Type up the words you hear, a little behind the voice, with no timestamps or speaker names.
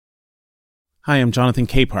Hi, I'm Jonathan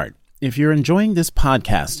Capehart. If you're enjoying this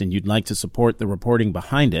podcast and you'd like to support the reporting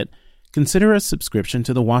behind it, consider a subscription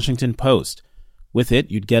to The Washington Post. With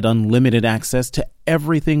it, you'd get unlimited access to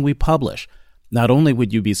everything we publish. Not only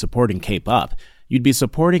would you be supporting Cape Up, you'd be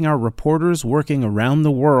supporting our reporters working around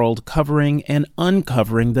the world covering and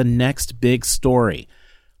uncovering the next big story.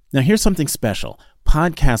 Now, here's something special.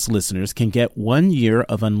 Podcast listeners can get 1 year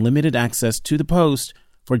of unlimited access to the Post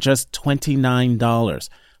for just $29.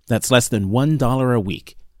 That's less than $1 a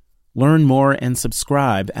week. Learn more and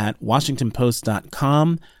subscribe at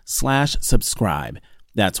washingtonpost.com/subscribe.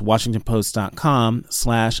 That's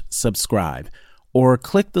washingtonpost.com/subscribe. Or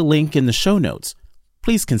click the link in the show notes.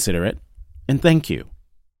 Please consider it, and thank you.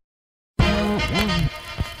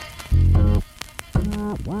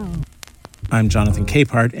 I'm Jonathan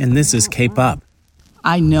Capehart, and this is Cape Up.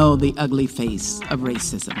 I know the ugly face of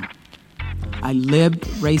racism. I lived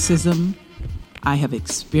racism. I have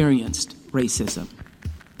experienced racism.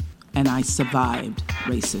 And I survived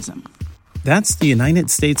racism. That's the United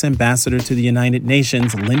States Ambassador to the United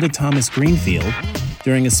Nations, Linda Thomas-Greenfield,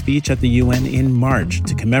 during a speech at the UN in March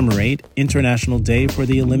to commemorate International Day for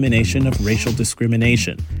the Elimination of Racial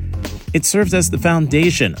Discrimination. It serves as the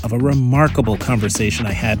foundation of a remarkable conversation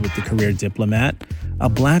I had with the career diplomat, a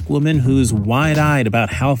Black woman who's wide-eyed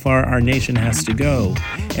about how far our nation has to go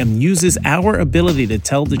and uses our ability to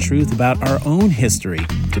tell the truth about our own history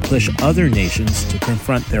to push other nations to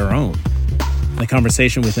confront their own. The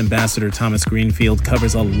conversation with Ambassador Thomas-Greenfield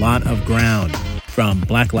covers a lot of ground, from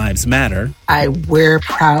Black Lives Matter. I wear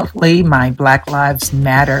proudly my Black Lives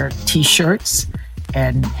Matter t-shirts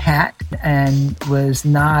and hat and was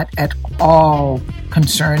not at all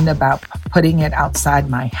concerned about putting it outside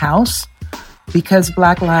my house because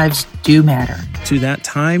Black lives do matter. To that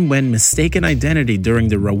time when mistaken identity during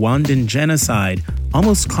the Rwandan genocide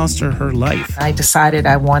almost cost her her life. I decided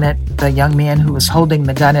I wanted the young man who was holding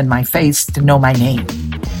the gun in my face to know my name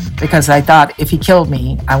because I thought if he killed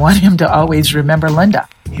me, I want him to always remember Linda.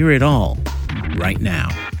 Hear it all right now.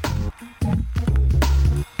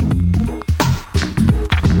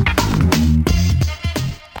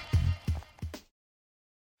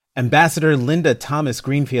 Ambassador Linda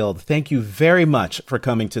Thomas-Greenfield, thank you very much for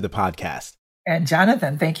coming to the podcast. And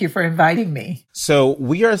Jonathan, thank you for inviting me. So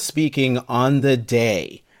we are speaking on the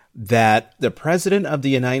day that the President of the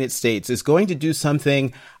United States is going to do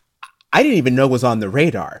something I didn't even know was on the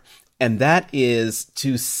radar, and that is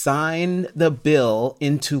to sign the bill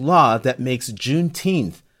into law that makes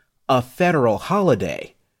Juneteenth a federal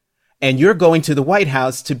holiday. And you're going to the White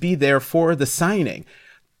House to be there for the signing.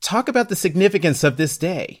 Talk about the significance of this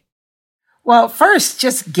day. Well, first,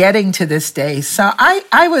 just getting to this day. So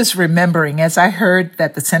I was remembering as I heard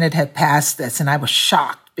that the Senate had passed this, and I was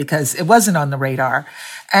shocked because it wasn't on the radar.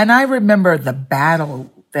 And I remember the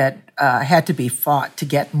battle that had to be fought to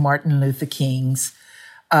get the Martin Luther King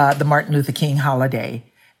holiday.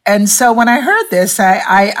 And so when I heard this,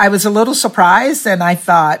 I was a little surprised, and I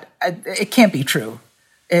thought, it can't be true.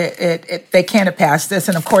 They can't have passed this.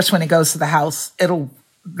 And of course, when it goes to the House,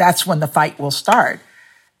 that's when the fight will start.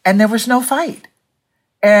 And there was no fight.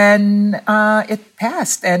 And it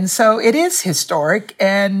passed. And so it is historic.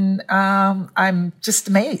 And I'm just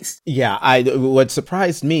amazed. Yeah, what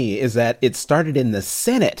surprised me is that it started in the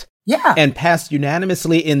Senate. Yeah. And passed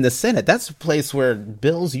unanimously in the Senate. That's a place where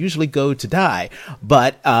bills usually go to die.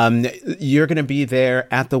 But you're going to be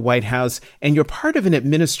there at the White House. And you're part of an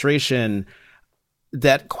administration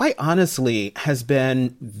that, quite honestly, has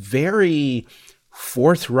been very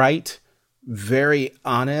forthright, very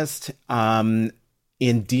honest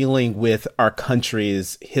in dealing with our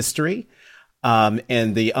country's history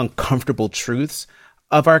and the uncomfortable truths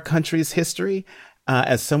of our country's history.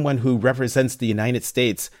 As someone who represents the United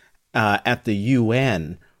States at the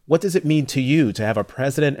UN, what does it mean to you to have a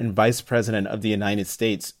president and vice president of the United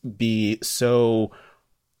States be so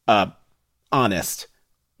honest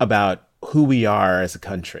about who we are as a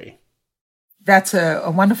country? That's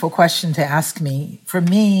a wonderful question to ask me. For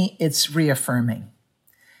me, it's reaffirming.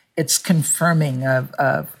 It's confirming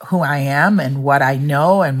of who I am and what I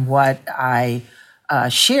know and what I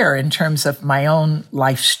share in terms of my own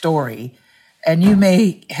life story. And you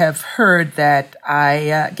may have heard that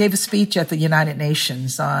I gave a speech at the United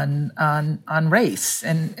Nations on race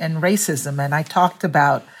and racism, and I talked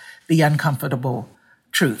about the uncomfortable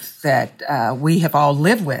truth that we have all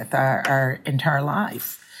lived with our entire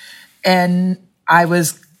life. And I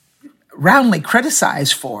was roundly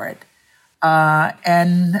criticized for it.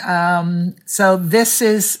 So this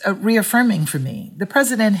is reaffirming for me. The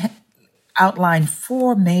president outlined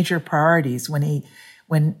 4 major priorities when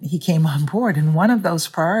he came on board. And one of those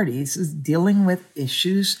priorities is dealing with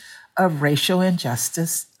issues of racial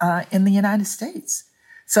injustice in the United States.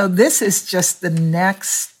 So this is just the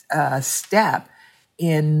next step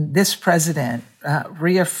in this president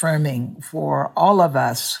reaffirming for all of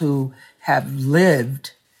us who have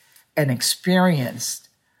lived and experienced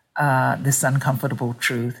this uncomfortable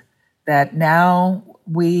truth that now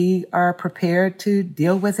we are prepared to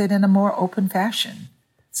deal with it in a more open fashion.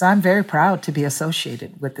 So I'm very proud to be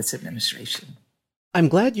associated with this administration. I'm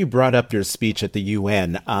glad you brought up your speech at the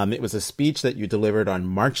UN. It was a speech that you delivered on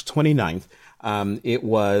March 29th. It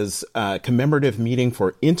was a commemorative meeting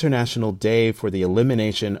for International Day for the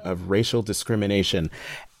Elimination of Racial Discrimination.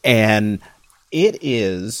 And it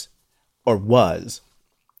is, or was,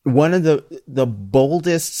 one of the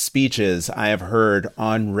boldest speeches I have heard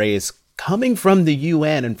on race coming from the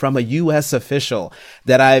UN and from a U.S. official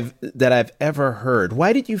that I've ever heard.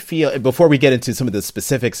 Why did you feel, before we get into some of the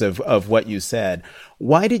specifics of what you said,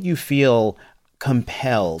 why did you feel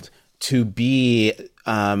compelled to be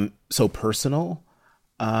so personal,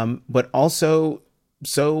 but also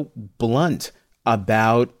so blunt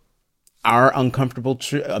about our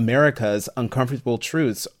America's uncomfortable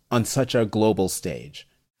truths on such a global stage?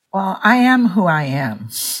 Well, I am who I am,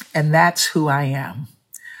 and that's who I am.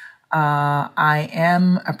 I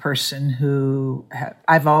am a person who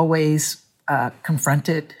I've always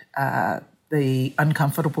confronted the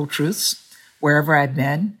uncomfortable truths wherever I've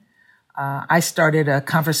been. I started a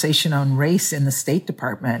conversation on race in the State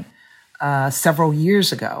Department several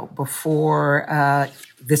years ago before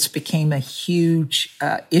this became a huge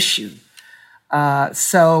issue.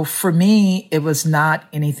 So for me, it was not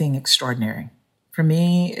anything extraordinary. For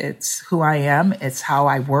me, it's who I am. It's how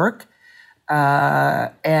I work.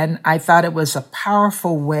 And I thought it was a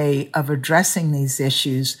powerful way of addressing these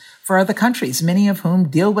issues for other countries, many of whom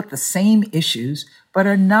deal with the same issues, but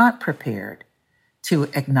are not prepared to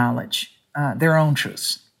acknowledge their own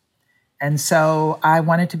truths. And so I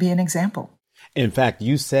wanted to be an example. In fact,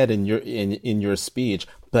 you said in your speech,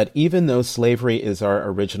 but even though slavery is our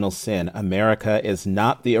original sin, America is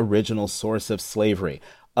not the original source of slavery.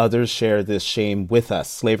 Others share this shame with us.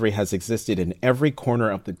 Slavery has existed in every corner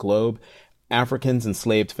of the globe. Africans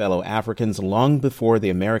enslaved fellow Africans long before the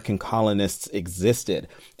American colonists existed.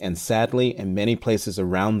 And sadly, in many places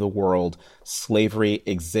around the world, slavery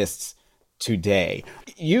exists today.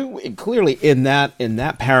 You clearly in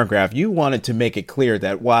that paragraph, you wanted to make it clear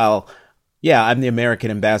that while, yeah, I'm the American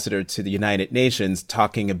ambassador to the United Nations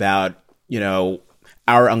talking about,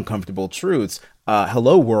 our uncomfortable truths.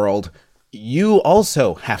 Hello, world. You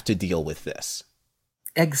also have to deal with this.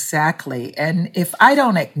 Exactly. And if I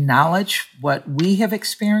don't acknowledge what we have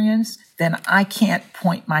experienced, then I can't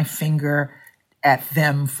point my finger at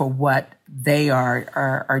them for what they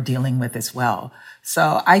are dealing with as well.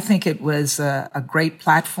 So I think it was a great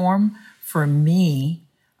platform for me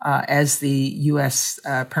as the U.S.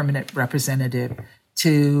 permanent representative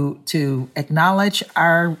to acknowledge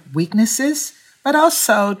our weaknesses, but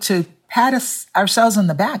also to pat ourselves on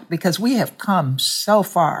the back because we have come so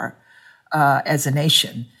far as a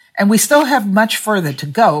nation. And we still have much further to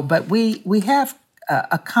go, but we have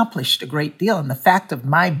accomplished a great deal. And the fact of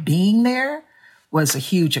my being there was a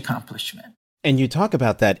huge accomplishment. And you talk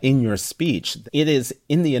about that in your speech. It is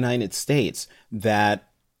in the United States that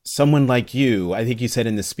someone like you, I think you said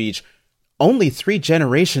in the speech, only 3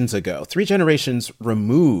 generations ago, 3 generations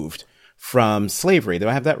removed from slavery. Do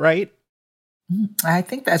I have that right? I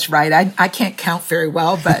think that's right. I can't count very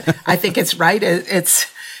well, but I think it's right.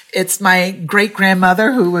 It's my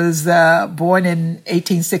great-grandmother who was born in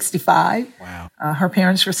 1865. Wow. Her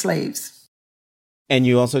parents were slaves. And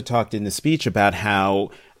you also talked in the speech about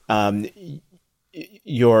how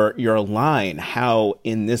your line, how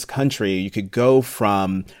in this country you could go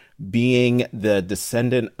from being the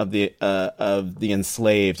descendant of the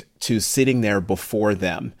enslaved to sitting there before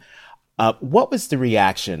them. What was the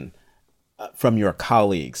reaction from your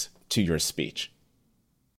colleagues to your speech?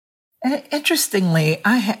 Interestingly,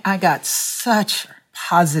 I got such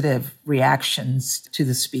positive reactions to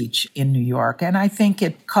the speech in New York, and I think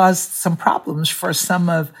it caused some problems for some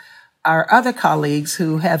of our other colleagues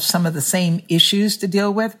who have some of the same issues to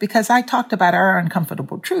deal with, because I talked about our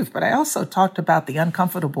uncomfortable truth, but I also talked about the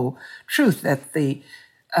uncomfortable truth that the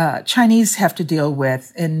Chinese have to deal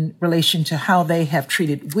with in relation to how they have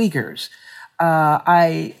treated Uyghurs.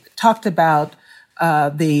 I talked about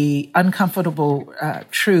the uncomfortable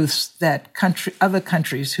truths that other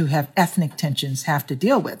countries who have ethnic tensions have to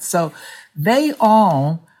deal with. So they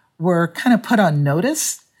all were kind of put on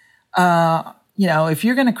notice. If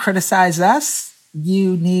you're going to criticize us,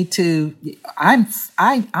 you need to.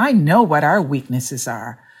 I know what our weaknesses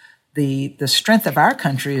are. The strength of our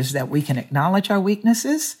country is that we can acknowledge our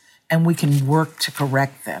weaknesses and we can work to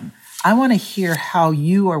correct them. I want to hear how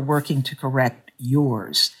you are working to correct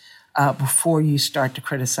yours before you start to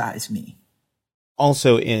criticize me.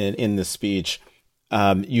 Also in the speech,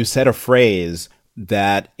 you said a phrase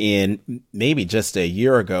that in maybe just a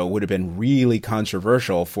year ago would have been really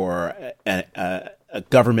controversial for a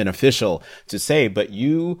government official to say, but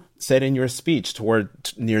you said in your speech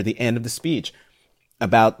near the end of the speech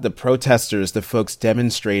about the protesters, the folks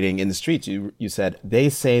demonstrating in the streets, you said, they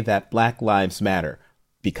say that Black Lives Matter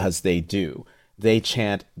because they do. They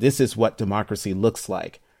chant, this is what democracy looks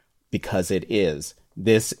like because it is.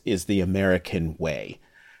 This is the American way.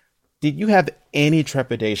 Did you have any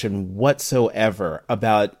trepidation whatsoever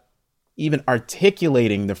about even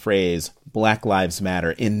articulating the phrase Black Lives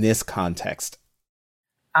Matter in this context?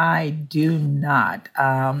 I do not.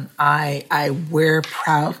 I wear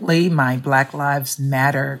proudly my Black Lives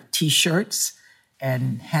Matter T-shirts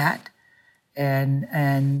and hat,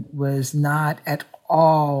 and was not at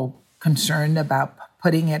all concerned about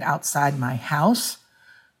putting it outside my house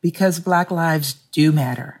because Black lives do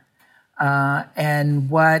matter. And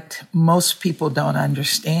what most people don't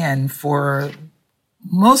understand for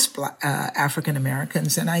most African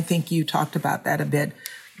Americans, and I think you talked about that a bit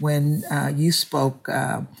when you spoke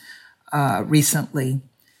recently,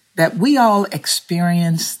 that we all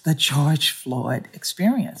experience the George Floyd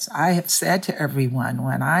experience. I have said to everyone,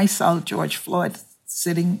 when I saw George Floyd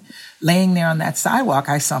laying there on that sidewalk,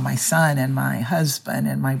 I saw my son and my husband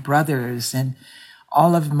and my brothers and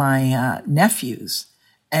all of my nephews.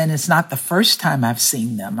 And it's not the first time I've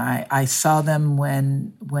seen them. I saw them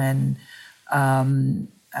when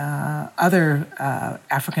other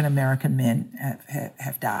African-American men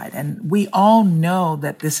have died. And we all know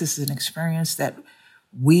that this is an experience that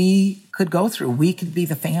we could go through. We could be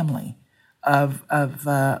the family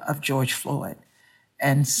of George Floyd.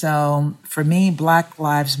 And so for me, Black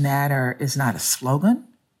Lives Matter is not a slogan.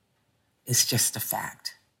 It's just a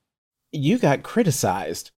fact. You got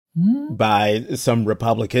criticized by some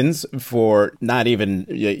Republicans for not even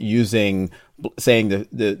saying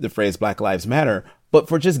the phrase Black Lives Matter, but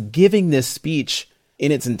for just giving this speech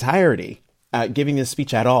in its entirety, giving this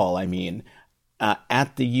speech at all,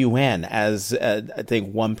 at the UN, as I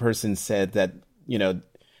think one person said that,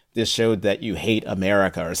 this showed that you hate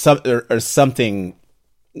America or something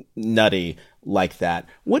nutty like that.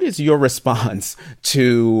 What is your response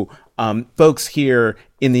to folks here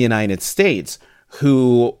in the United States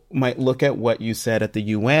who might look at what you said at the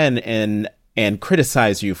UN and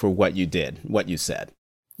criticize you for what you did, what you said?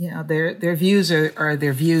 Their views are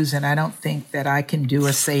their views, and I don't think that I can do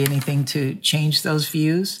or say anything to change those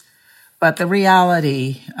views. But the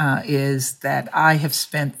reality is that I have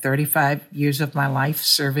spent 35 years of my life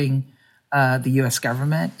serving the U.S.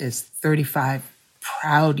 government. It's 35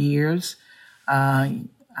 proud years.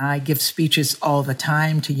 I give speeches all the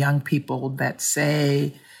time to young people that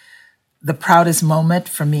say the proudest moment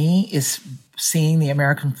for me is seeing the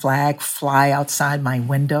American flag fly outside my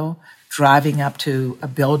window, driving up to a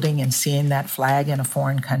building and seeing that flag in a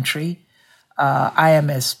foreign country. I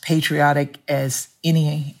am as patriotic as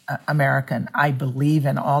any American. I believe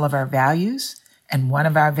in all of our values, and one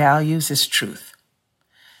of our values is truth.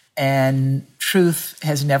 And truth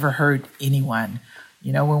has never hurt anyone.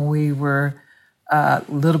 When we were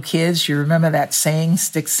little kids, you remember that saying,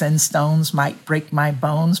 sticks and stones might break my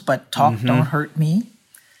bones, but talk don't hurt me.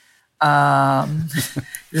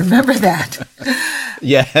 Remember that?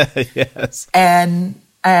 Yeah, yes. And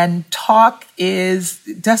talk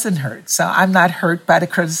doesn't hurt. So I'm not hurt by the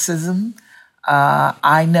criticism.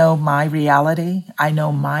 I know my reality. I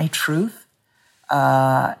know my truth.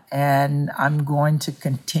 And I'm going to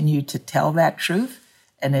continue to tell that truth.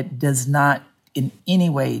 And it does not in any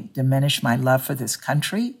way diminish my love for this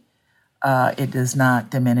country. It does not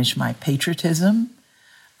diminish my patriotism.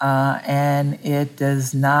 And it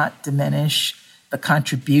does not diminish the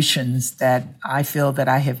contributions that I feel that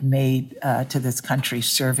I have made to this country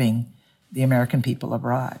serving the American people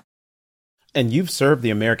abroad. And you've served the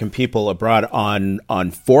American people abroad on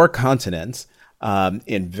 4 continents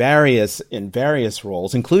in various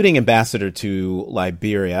roles, including ambassador to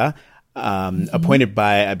Liberia, appointed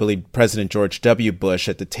by, I believe, President George W. Bush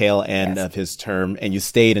at the tail end of his term, and you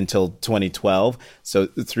stayed until 2012, so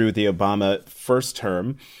through the Obama first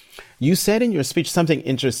term. You said in your speech something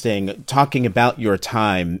interesting, talking about your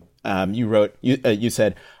time. You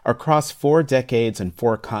said, across 4 decades and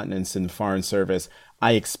 4 continents in the Foreign Service,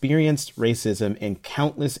 I experienced racism in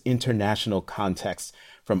countless international contexts,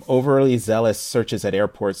 from overly zealous searches at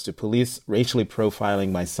airports to police racially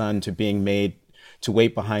profiling my son to being made to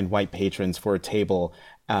wait behind white patrons for a table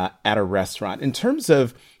at a restaurant. In terms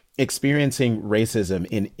of experiencing racism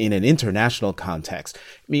in an international context.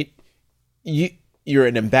 I mean, you're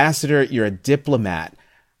an ambassador, you're a diplomat.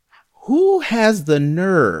 Who has the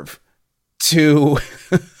nerve to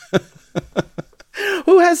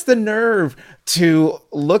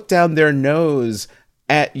look down their nose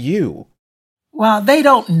at you? Well, they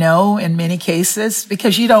don't know in many cases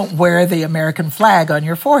because you don't wear the American flag on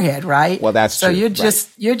your forehead, right? Well, that's true. So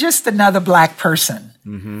you're just another Black person.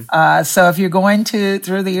 Mm-hmm. So if you're going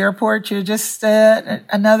through the airport, you're just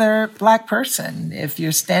another Black person. If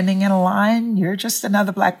you're standing in a line, you're just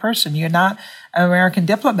another Black person. You're not an American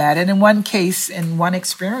diplomat. And in one case, in one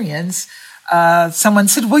experience, someone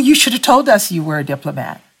said, "Well, you should have told us you were a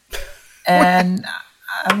diplomat." And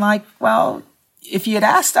I'm like, well, if you had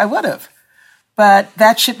asked, I would have. But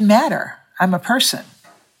that shouldn't matter. I'm a person.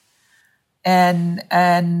 And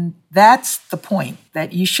that's the point,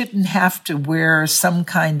 that you shouldn't have to wear some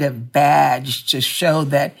kind of badge to show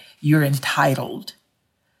that you're entitled.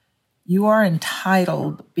 You are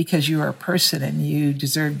entitled because you are a person and you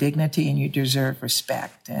deserve dignity and you deserve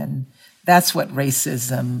respect. And that's what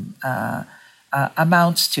racism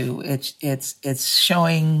amounts to. It's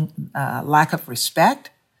showing lack of respect.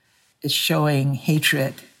 It's showing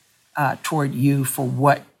hatred toward you for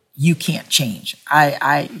what you can't change.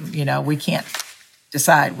 We can't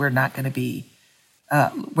decide we're not going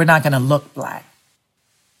to look Black.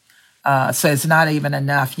 So it's not even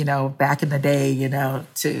enough, back in the day,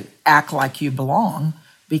 to act like you belong,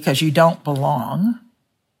 because you don't belong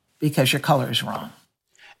because your color is wrong.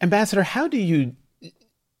 Ambassador, this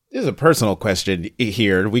is a personal question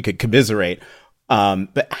here, we could commiserate,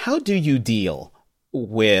 but how do you deal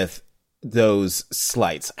with those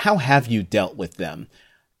slights? How have you dealt with them,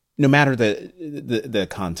 no matter the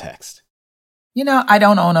context? I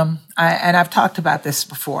don't own them. And I've talked about this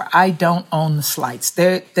before. I don't own the slights.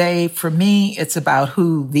 For me, it's about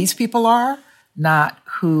who these people are, not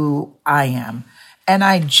who I am. And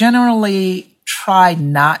I generally try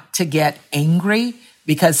not to get angry,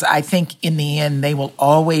 because I think in the end, they will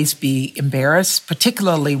always be embarrassed,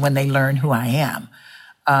 particularly when they learn who I am.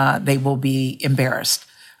 They will be embarrassed.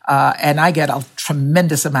 And I get a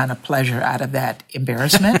tremendous amount of pleasure out of that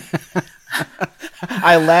embarrassment.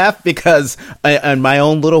 I laugh because in my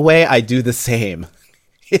own little way, I do the same.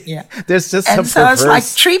 Yeah. There's just and some so it's like,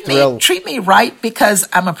 thrill. treat me right because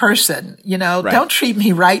I'm a person, right. Don't treat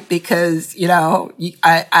me right because, you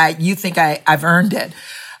think I've earned it.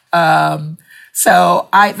 So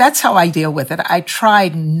that's how I deal with it. I try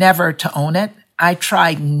never to own it. I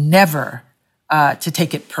try never to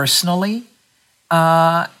take it personally.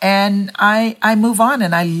 And I move on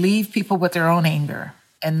and I leave people with their own anger,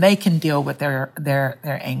 and they can deal with their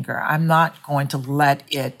anger. I'm not going to let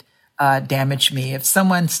it damage me. If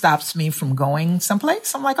someone stops me from going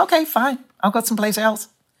someplace, I'm like, okay, fine, I'll go someplace else.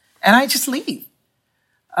 And I just leave.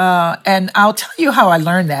 And I'll tell you how I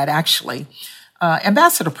learned that, actually.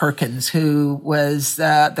 Ambassador Perkins, who was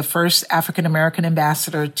the first African-American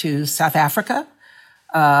ambassador to South Africa,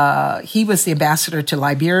 he was the ambassador to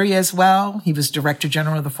Liberia as well. He was Director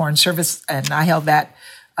General of the Foreign Service, and I held that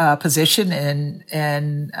position.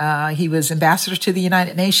 And he was ambassador to the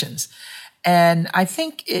United Nations. And I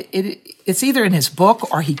think it's either in his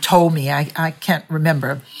book or he told me, I can't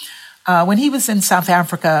remember. When he was in South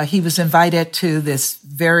Africa, he was invited to this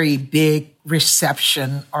very big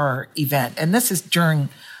reception or event. And this is during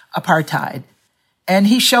apartheid. And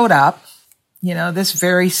he showed up, this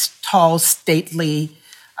very tall, stately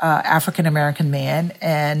African-American man.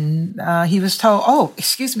 And he was told, "Oh,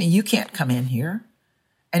 excuse me, you can't come in here."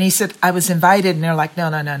 And he said, "I was invited." And they're like, no,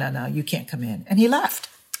 you can't come in. And he left.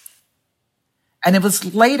 And it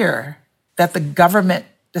was later that the government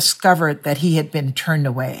discovered that he had been turned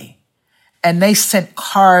away. And they sent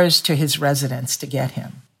cars to his residence to get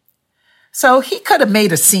him. So he could have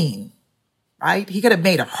made a scene, right? He could have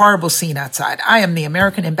made a horrible scene outside. "I am the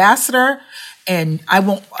American ambassador, and I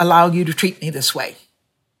won't allow you to treat me this way."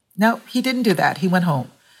 No, he didn't do that. He went home.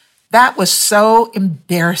 That was so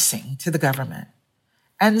embarrassing to the government.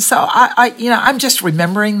 And so I'm just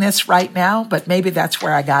remembering this right now, but maybe that's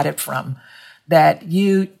where I got it from. That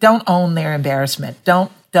you don't own their embarrassment.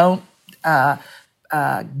 Don't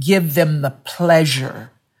give them the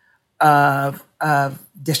pleasure of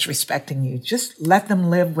disrespecting you. Just let them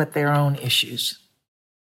live with their own issues.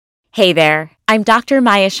 Hey there, I'm Dr.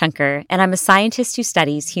 Maya Shankar, and I'm a scientist who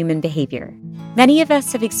studies human behavior. Many of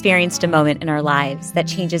us have experienced a moment in our lives that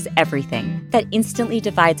changes everything, that instantly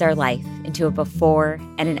divides our life into a before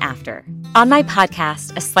and an after. On my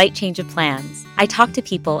podcast, A Slight Change of Plans, I talk to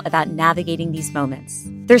people about navigating these moments.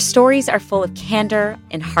 Their stories are full of candor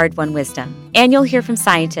and hard-won wisdom. And you'll hear from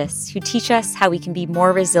scientists who teach us how we can be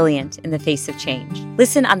more resilient in the face of change.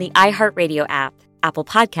 Listen on the iHeartRadio app, Apple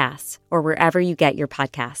Podcasts, or wherever you get your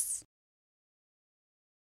podcasts.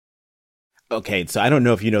 Okay, so I don't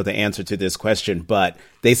know if you know the answer to this question, but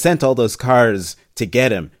they sent all those cars to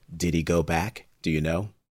get him. Did he go back? Do you know?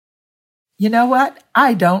 You know what?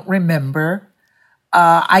 I don't remember.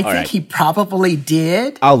 I think he probably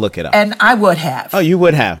did. I'll look it up. And I would have. Oh, you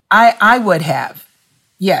would have? I would have.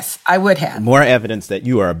 Yes, I would have. More evidence that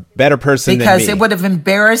you are a better person than me. Because it would have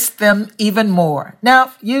embarrassed them even more.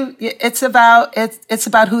 Now, it's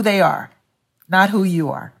about who they are, not who you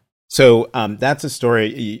are. So that's a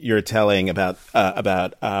story you're telling about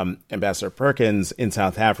Ambassador Perkins in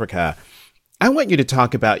South Africa. I want you to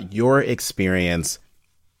talk about your experience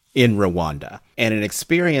in Rwanda, and an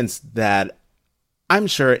experience that I'm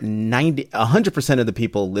sure 100% of the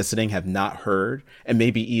people listening have not heard, and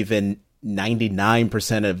maybe even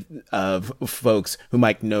 99% of folks who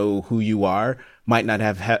might know who you are might not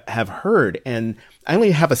have heard. And I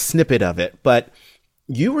only have a snippet of it, but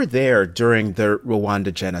you were there during the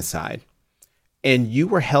Rwanda genocide, and you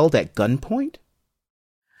were held at gunpoint?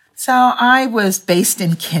 So I was based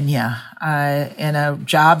in Kenya in a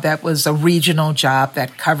job that was a regional job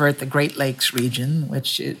that covered the Great Lakes region,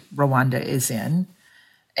 which Rwanda is in.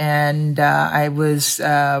 And I was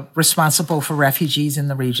responsible for refugees in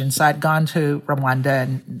the region. So I'd gone to Rwanda,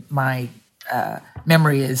 and my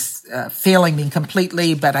memory is failing me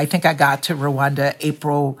completely, but I think I got to Rwanda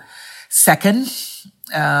April 2nd,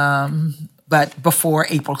 but before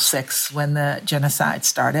April 6th when the genocide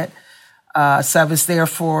started. So I was there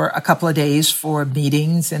for a couple of days for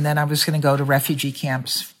meetings, and then I was going to go to refugee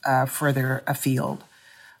camps further afield.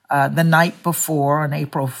 The night before, on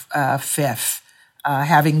April 5th,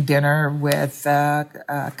 having dinner with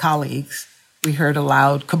colleagues, we heard a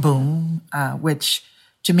loud kaboom, which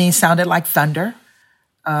to me sounded like thunder.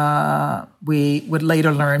 We would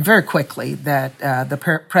later learn very quickly that the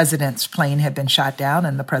president's plane had been shot down,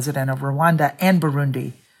 and the president of Rwanda and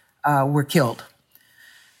Burundi were killed.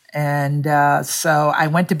 And so I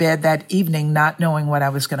went to bed that evening not knowing what I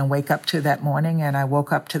was going to wake up to that morning, and I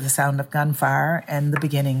woke up to the sound of gunfire and the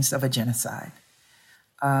beginnings of a genocide.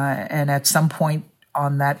 And at some point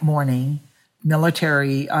on that morning,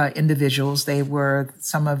 military individuals, they were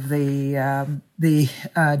some of the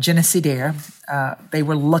génocidaires, they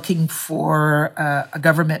were looking for a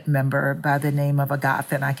government member by the name of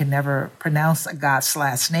Agath, and I can never pronounce Agath's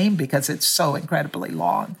last name because it's so incredibly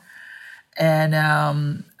long.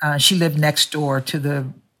 And she lived next door to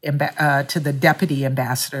the deputy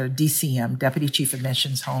ambassador, DCM, Deputy Chief of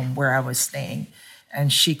Missions home where I was staying.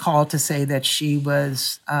 And she called to say that she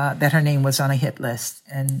was, that her name was on a hit list,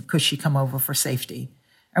 and could she come over for safety?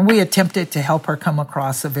 And we attempted to help her come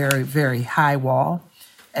across a very, very high wall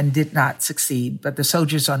and did not succeed. But the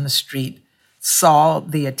soldiers on the street saw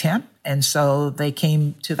the attempt, and so they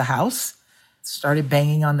came to the house, started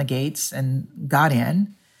banging on the gates, and got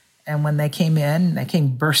in. And when they came in, they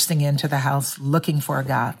came bursting into the house looking for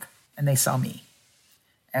Agath, and they saw me.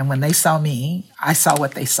 And when they saw me, I saw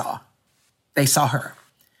what they saw. They saw her.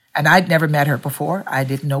 And I'd never met her before. I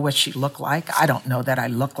didn't know what she looked like. I don't know that I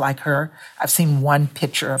look like her. I've seen one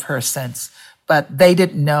picture of her since. But they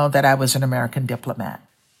didn't know that I was an American diplomat.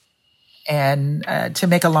 And to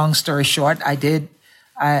make a long story short, I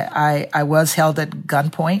was held at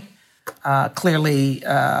gunpoint. Clearly,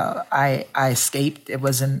 I escaped. It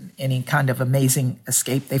wasn't any kind of amazing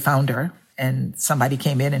escape. They found her, and somebody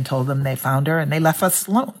came in and told them they found her, and they left us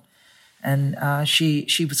alone. And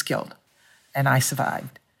she was killed, and I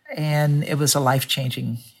survived. And it was a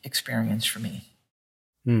life-changing experience for me.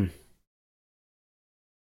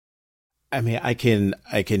 I mean, I can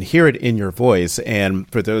hear it in your voice.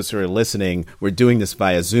 And for those who are listening, we're doing this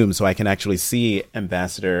via Zoom, so I can actually see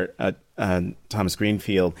Ambassador Thomas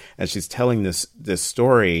Greenfield as she's telling this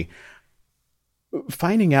story,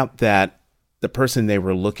 finding out that the person they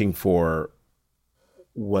were looking for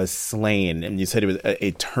was slain. And you said it was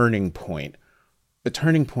a turning point. A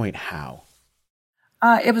turning point how?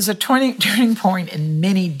 It was a turning point in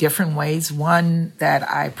many different ways. One, that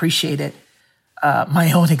I appreciated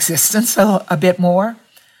my own existence a bit more.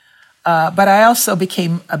 But I also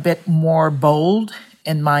became a bit more bold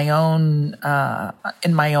in my own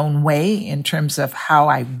way, in terms of how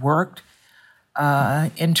I worked,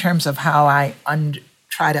 in terms of how I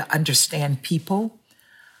try to understand people,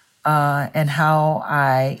 and how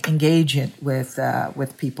I engage it with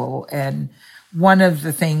people. And one of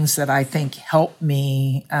the things that I think helped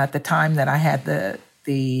me at the time that I had the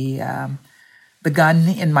the gun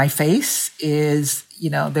in my face is,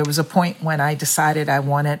 there was a point when I decided I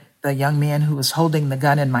wanted the young man who was holding the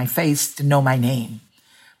gun in my face to know my name,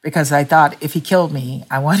 because I thought if he killed me,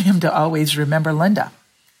 I want him to always remember Linda.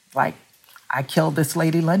 Like, I killed this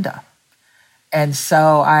lady, Linda. And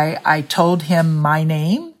so I told him my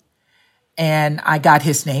name, and I got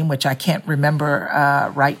his name, which I can't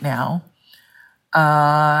remember right now.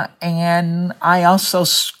 And I also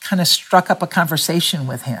kind of struck up a conversation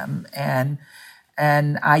with him. And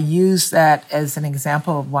I use that as an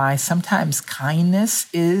example of why sometimes kindness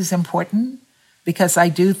is important, because I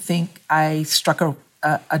do think I struck a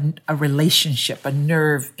relationship, a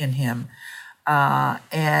nerve in him.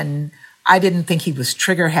 And I didn't think he was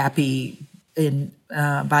trigger happy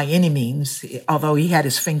by any means, although he had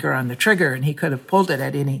his finger on the trigger and he could have pulled it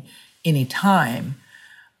at any time.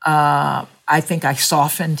 I think I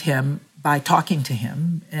softened him by talking to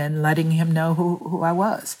him and letting him know who I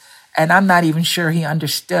was. And I'm not even sure he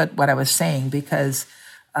understood what I was saying, because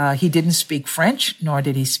he didn't speak French, nor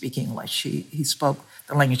did he speak English. He spoke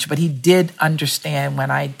the language, but he did understand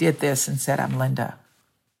when I did this and said, "I'm Linda."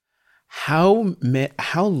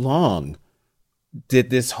 How long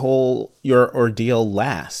did your ordeal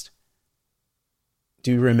last?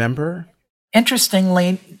 Do you remember?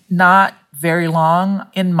 Interestingly, not very long.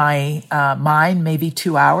 In my mind, maybe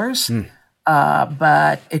 2 hours.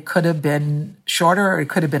 But it could have been shorter or it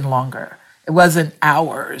could have been longer. It wasn't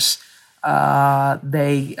hours.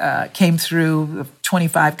 They came through,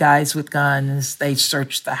 25 guys with guns. They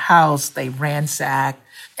searched the house. They ransacked.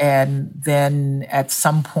 And then at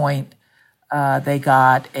some point, they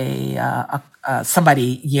got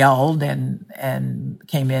somebody yelled and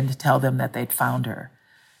came in to tell them that they'd found her.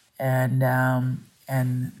 And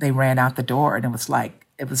they ran out the door. And it was like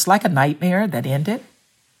a nightmare that ended.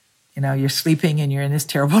 You're sleeping and you're in this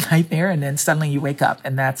terrible nightmare, and then suddenly you wake up,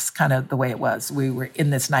 and that's kind of the way it was. We were in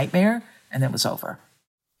this nightmare, and it was over.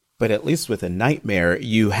 But at least with a nightmare,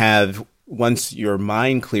 you have, once your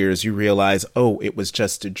mind clears, you realize, oh, it was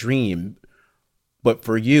just a dream. But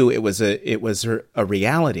for you, it was a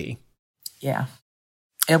reality. Yeah,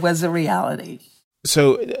 it was a reality.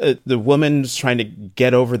 So the woman's trying to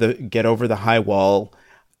get over the high wall.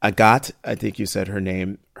 Agathe, I think you said her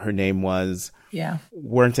name was. Yeah.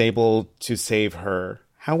 Weren't able to save her.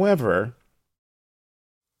 However,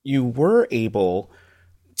 you were able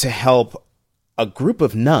to help a group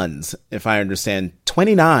of nuns, if I understand,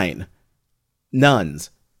 29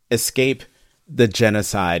 nuns escape the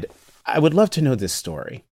genocide. I would love to know this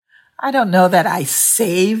story. I don't know that I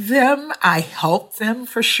saved them. I helped them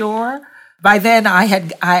for sure. By then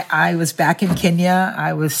I was back in Kenya.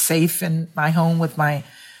 I was safe in my home with my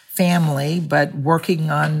family, but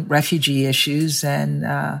working on refugee issues, and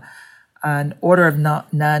an order of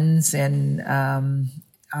nuns in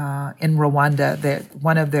Rwanda.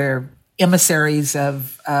 One of their emissaries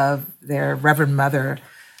of their Reverend Mother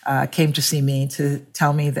came to see me to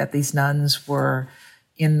tell me that these nuns were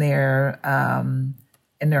in their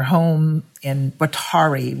home in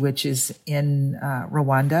Butare, which is in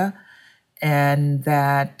Rwanda, and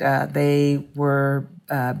that they were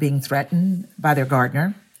being threatened by their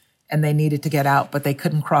gardener. And they needed to get out, but they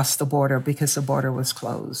couldn't cross the border because the border was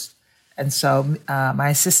closed. And so my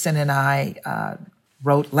assistant and I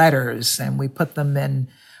wrote letters, and we put them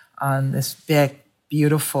on this big,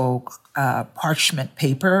 beautiful parchment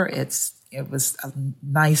paper. It was a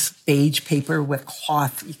nice beige paper with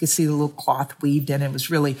cloth. You could see the little cloth weaved in. It was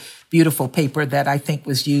really beautiful paper that I think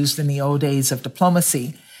was used in the old days of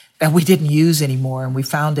diplomacy that we didn't use anymore. And we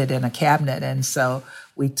found it in a cabinet. And so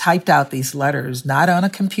we typed out these letters, not on a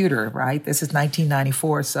computer, right? This is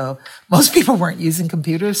 1994, so most people weren't using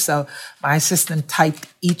computers. So my assistant typed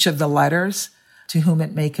each of the letters to whom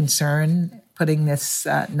it may concern, putting this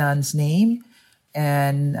nun's name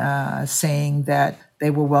and saying that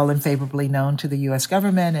they were well and favorably known to the U.S.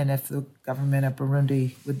 government, and if the government of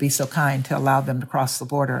Burundi would be so kind to allow them to cross the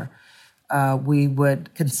border, we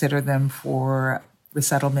would consider them for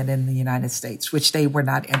resettlement in the United States, which they were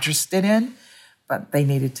not interested in, but they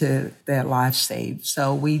needed their lives saved.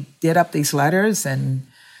 So we did up these letters, and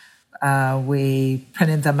we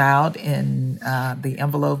printed them out in the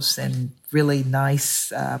envelopes in really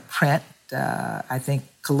nice print, I think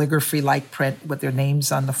calligraphy-like print with their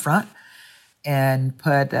names on the front, and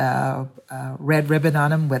put a red ribbon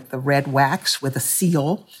on them with the red wax with a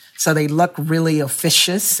seal. So they look really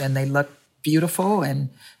officious and they look beautiful. And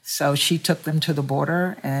so she took them to the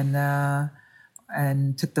border and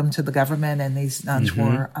took them to the government, and these nuns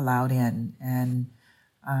were allowed in. And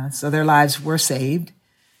so their lives were saved.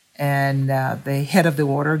 And the head of the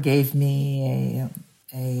order gave me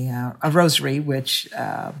a rosary, which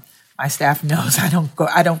My staff knows I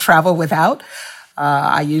don't travel without.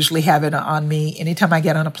 I usually have it on me anytime I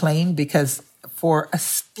get on a plane, because for a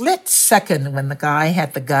split second when the guy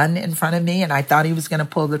had the gun in front of me and I thought he was going to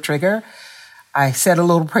pull the trigger, I said a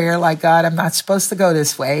little prayer like, God, I'm not supposed to go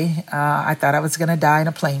this way. I thought I was going to die in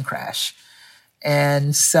a plane crash.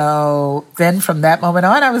 And so then from that moment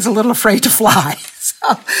on, I was a little afraid to fly.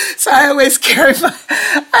 So I always carry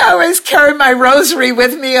my rosary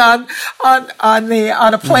with me on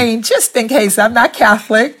a plane, just in case. I'm not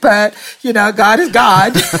Catholic, but God is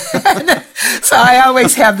God. So I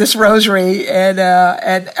always have this rosary, and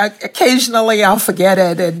occasionally I'll forget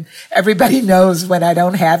it, and everybody knows when I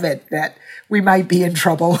don't have it that we might be in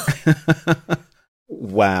trouble.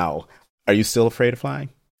 Wow. Are you still afraid of flying?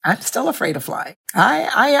 I'm still afraid of flying.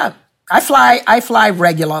 I fly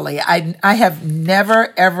regularly. I have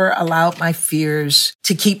never, ever allowed my fears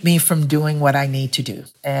to keep me from doing what I need to do.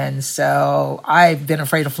 And so I've been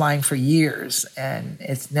afraid of flying for years, and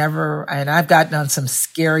I've gotten on some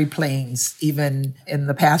scary planes. Even in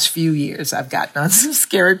the past few years, I've gotten on some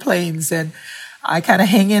scary planes, and I kind of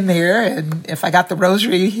hang in there. And if I got the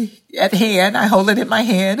rosary at hand, I hold it in my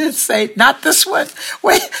hand and say, not this one.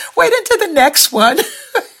 Wait until the next one.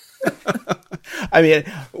 I mean,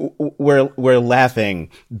 we're laughing,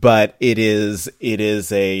 but it's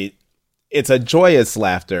a joyous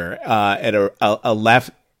laughter, and a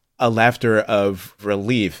laughter of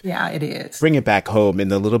relief. Yeah, it is. Bring it back home in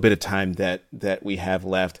the little bit of time that we have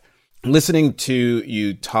left. Listening to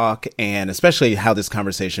you talk, and especially how this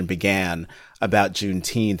conversation began about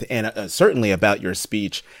Juneteenth, and certainly about your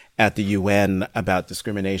speech at the UN about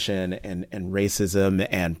discrimination and racism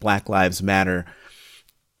and Black Lives Matter,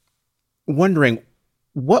 wondering,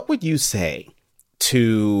 what would you say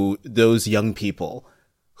to those young people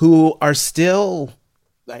who are still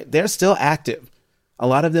active? A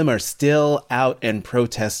lot of them are still out and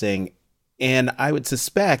protesting. And I would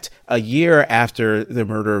suspect a year after the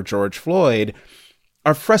murder of George Floyd,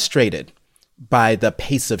 are frustrated by the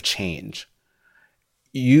pace of change.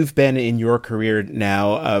 You've been in your career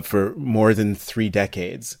now for more than 3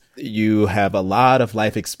 decades. You have a lot of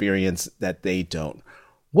life experience that they don't.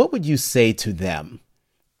 What would you say to them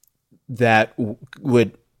that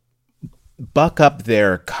would buck up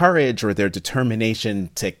their courage or their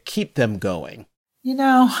determination to keep them going?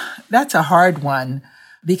 That's a hard one,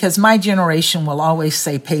 because my generation will always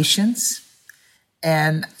say patience,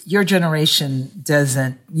 and your generation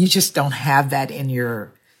doesn't. You just don't have that in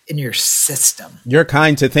your system. You're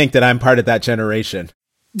kind to think that I'm part of that generation.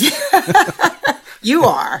 You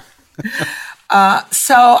are.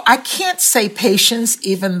 So I can't say patience,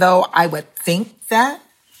 even though I would think that.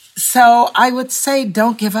 So I would say,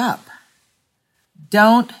 don't give up.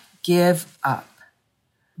 Don't give up.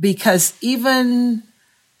 Because even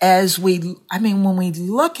when we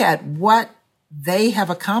look at what they have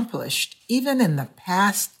accomplished, even in the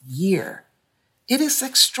past year, it is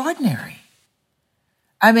extraordinary.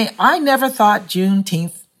 I never thought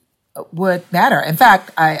Juneteenth would matter. In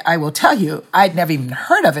fact, I will tell you, I'd never even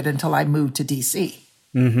heard of it until I moved to D.C.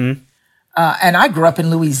 Mm-hmm. And I grew up in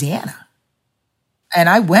Louisiana. And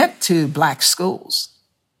I went to Black schools.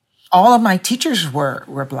 All of my teachers were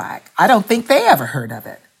Black. I don't think they ever heard of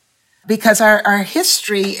it, because our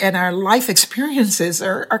history and our life experiences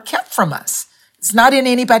are kept from us. It's not in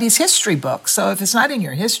anybody's history book. So if it's not in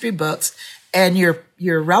your history books and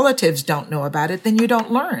your relatives don't know about it, then you don't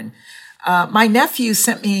learn. My nephew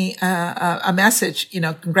sent me a message,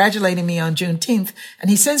 congratulating me on Juneteenth,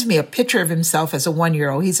 and he sends me a picture of himself as a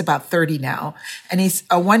 1-year-old. He's about 30 now, and he's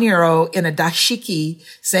a 1-year-old in a dashiki,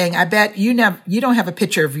 saying, "I bet you don't have a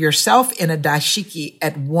picture of yourself in a dashiki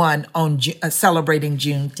at 1 on celebrating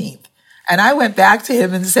Juneteenth." And I went back to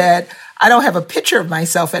him and said, "I don't have a picture of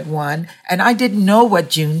myself at 1, and I didn't know what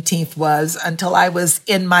Juneteenth was until I was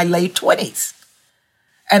in my late 20s."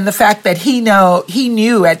 And the fact that he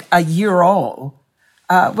knew at a year old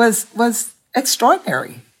was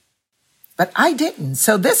extraordinary, but I didn't.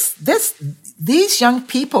 So these young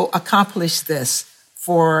people accomplished this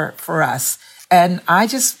for us, and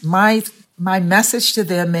my message to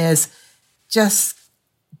them is, just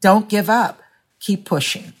don't give up, keep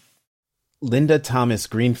pushing. Linda Thomas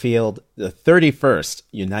Greenfield, the 31st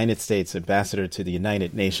United States Ambassador to the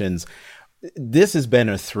United Nations. This has been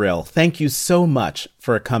a thrill. Thank you so much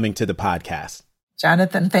for coming to the podcast.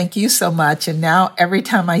 Jonathan, thank you so much. And now every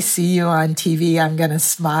time I see you on TV, I'm going to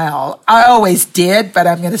smile. I always did, but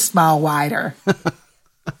I'm going to smile wider.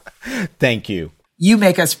 Thank you. You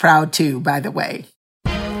make us proud too, by the way.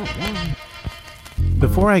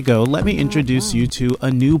 Before I go, let me introduce you to a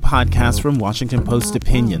new podcast from Washington Post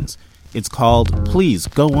Opinions. It's called Please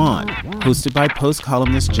Go On, hosted by Post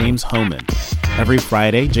columnist James Hohmann. Every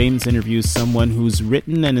Friday, James interviews someone who's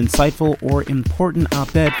written an insightful or important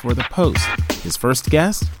op-ed for the Post. His first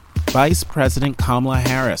guest, Vice President Kamala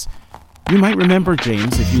Harris. You might remember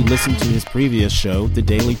James if you listened to his previous show, The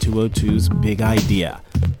Daily 202's Big Idea.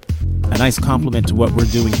 A nice compliment to what we're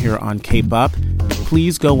doing here on K-Pop.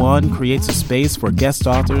 Please Go On creates a space for guest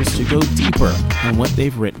authors to go deeper on what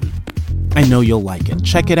they've written. I know you'll like it.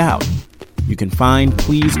 Check it out. You can find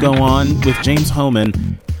Please Go On with James Hohmann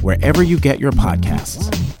wherever you get your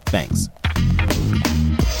podcasts. Thanks.